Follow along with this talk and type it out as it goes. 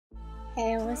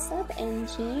Hey, what's up,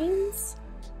 engines?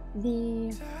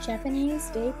 The Japanese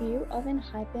debut of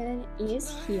ENHYPEN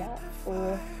is here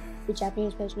for the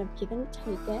Japanese version of Given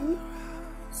Taken.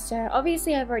 So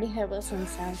obviously I've already heard what the song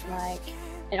sounds like,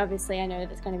 and obviously I know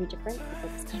that it's going to be different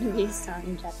because it's going to be sung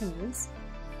in Japanese.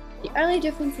 The only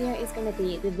difference here is going to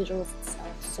be the visuals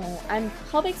itself, so I'm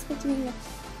probably expecting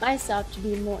myself to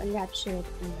be more enraptured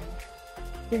in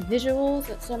the visuals,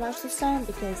 not so much the song,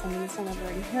 because I mean the song I've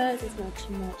already heard, so it's not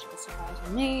too much of a surprise for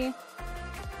me.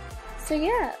 So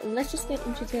yeah, let's just get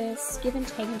into this Given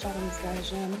Taken Japanese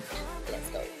version. Let's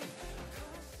go.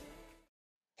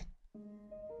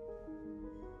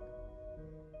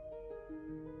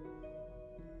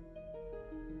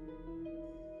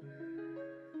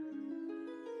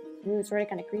 Ooh, it's already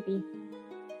kind of creepy.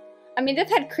 I mean, they've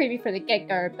had creepy from the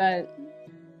get-go, but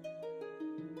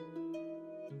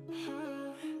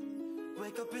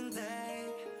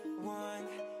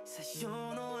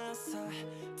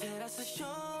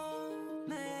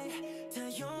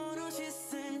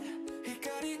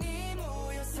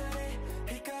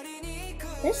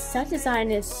this set design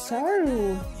is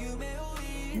so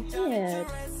weird.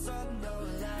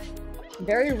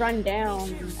 Very run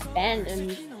down,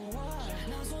 abandoned.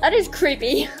 That is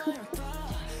creepy.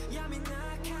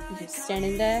 Just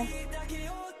standing there.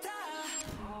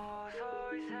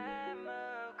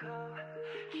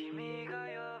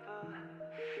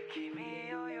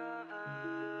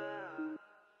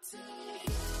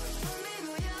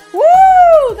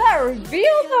 Woo! That reveal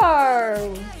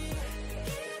though!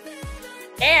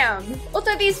 Damn!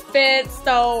 Also these fits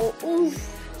though. Oof.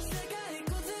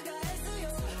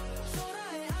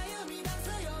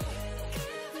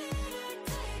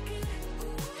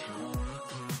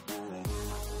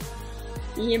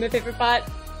 Yeah, my favorite part.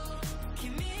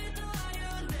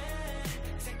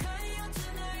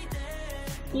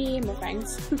 Yeah, more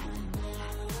fangs.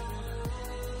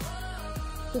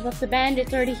 Give up the band,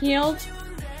 it's already healed.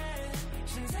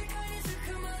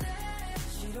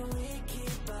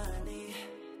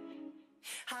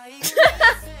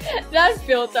 That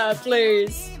filter,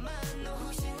 please.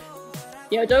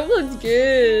 Yeah, that looks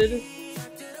good.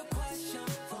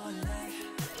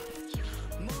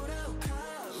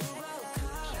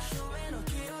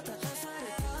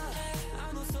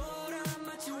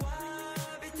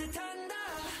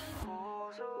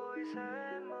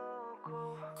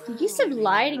 The use of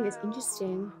lighting is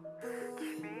interesting.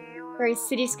 Very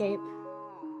cityscape.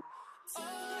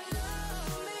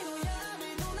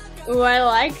 Oh, I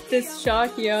like this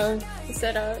shot here. The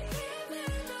setup.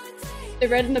 The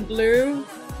red and the blue.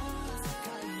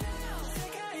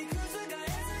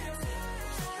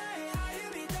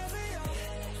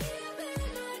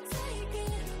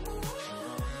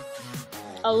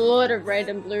 A lot of red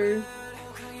and blue.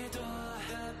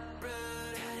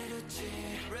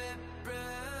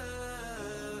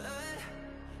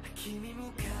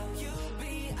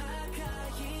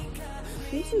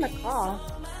 Who's in the car?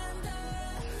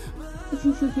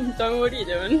 Don't, what are you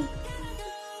doing?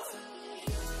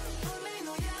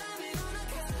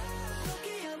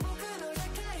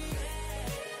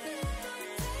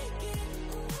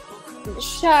 The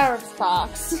sheriff's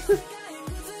box.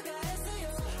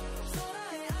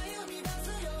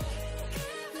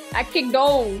 I can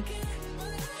go.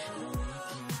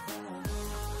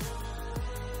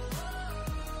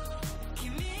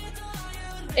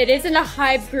 It isn't a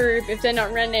hype group if they're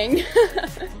not running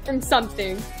from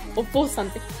something or for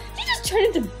something. They just turn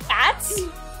into bats?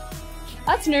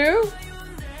 That's new.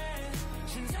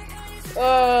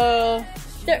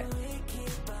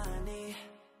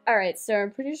 Alright, so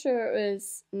I'm pretty sure it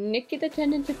was Nikki that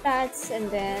turned into bats and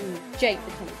then Jake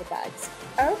that turned into bats.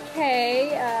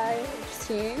 Okay,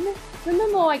 interesting. From a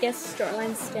more, I guess,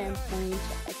 storyline standpoint,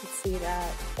 I could see that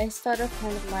they start off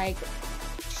kind of like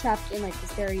trapped in like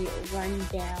this very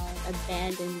run-down,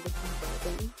 abandoned looking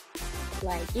building.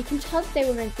 Like, you can tell that they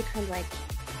were meant to be kind of like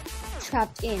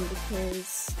trapped in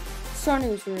because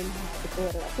Sonu's room had the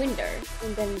door to that window,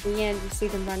 and then in the end you see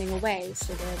them running away,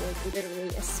 so they're literally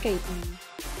escaping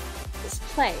this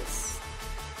place.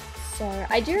 So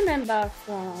I do remember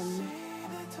from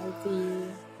the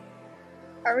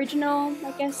original,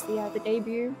 I guess, the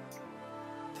debut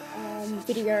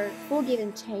video for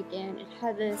Given Taken, it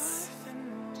had this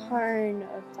tone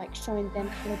of like showing them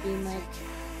kind of being like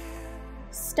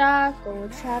stuck or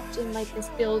trapped in like this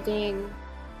building,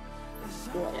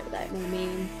 whatever that may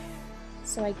mean.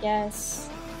 So I guess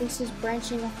this is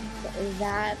branching off of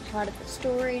that part of the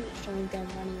story and it's showing them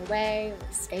running away or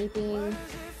escaping,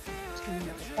 turning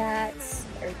into bats.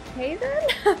 Okay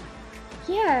then.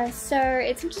 Yeah, so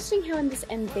it's interesting how in this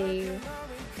MV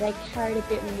they carried a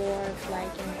bit more of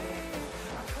like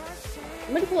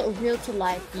I'm gonna call it a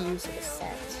real-to-life use of a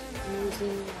set. I'm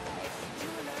using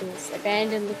like this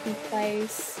abandoned looking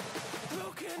place,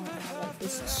 like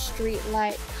this street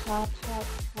light car park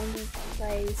kind of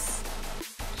place,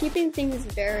 keeping things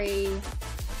very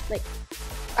like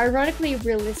ironically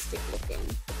realistic looking.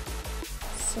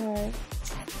 So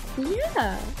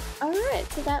yeah, alright,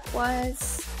 so that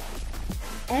was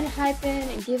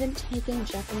ENHYPEN Give and Taken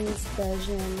Japanese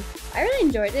version. I really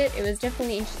enjoyed it. It was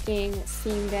definitely interesting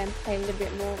seeing them play a little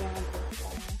bit more around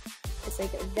with it's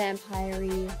like a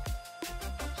vampire-y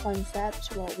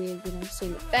concept while we're, you know,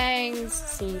 seeing the fangs,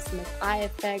 seeing some like eye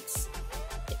effects.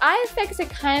 The eye effects I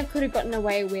kind of could have gotten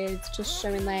away with just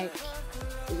showing like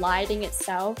lighting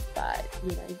itself, but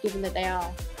you know, given that they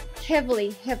are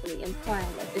heavily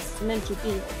implying that this is meant to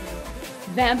be like a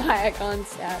vampire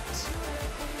concept,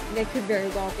 there could very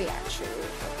well be actual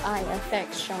eye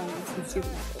effects showing some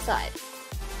supernatural side.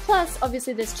 Plus,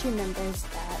 obviously there's two members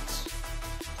that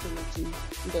do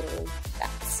little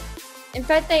bats. In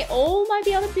fact, they all might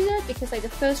be able to do that because like the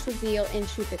first reveal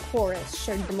into the chorus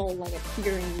showed them all like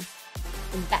appearing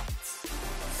in bats.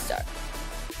 So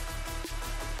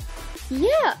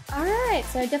yeah, alright,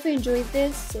 so I definitely enjoyed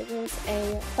this. It was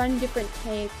a fun, different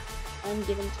take on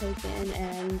Give and Taken,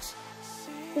 and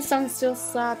the song still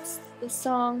slaps. The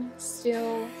song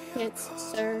still hits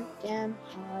so damn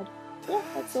hard. Yeah,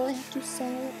 that's all I have to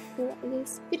say for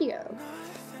this video.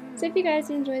 So if you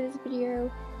guys enjoyed this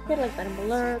video, hit a like button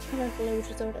below, comment below which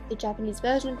result of the Japanese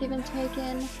version of Give and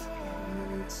Taken,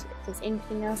 and if there's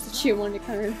anything else that you want to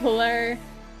comment below,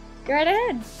 go right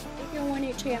ahead. If you want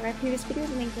to check out my previous videos,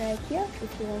 the link right here.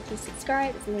 If you want to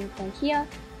subscribe, it's the link right here.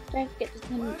 Don't forget to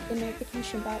turn the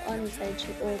notification bell on so that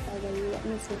you all by way you won't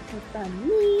miss anything from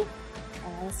me.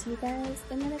 And I'll see you guys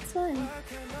in the next one.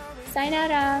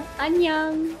 Sayonara!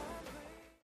 Annyeong!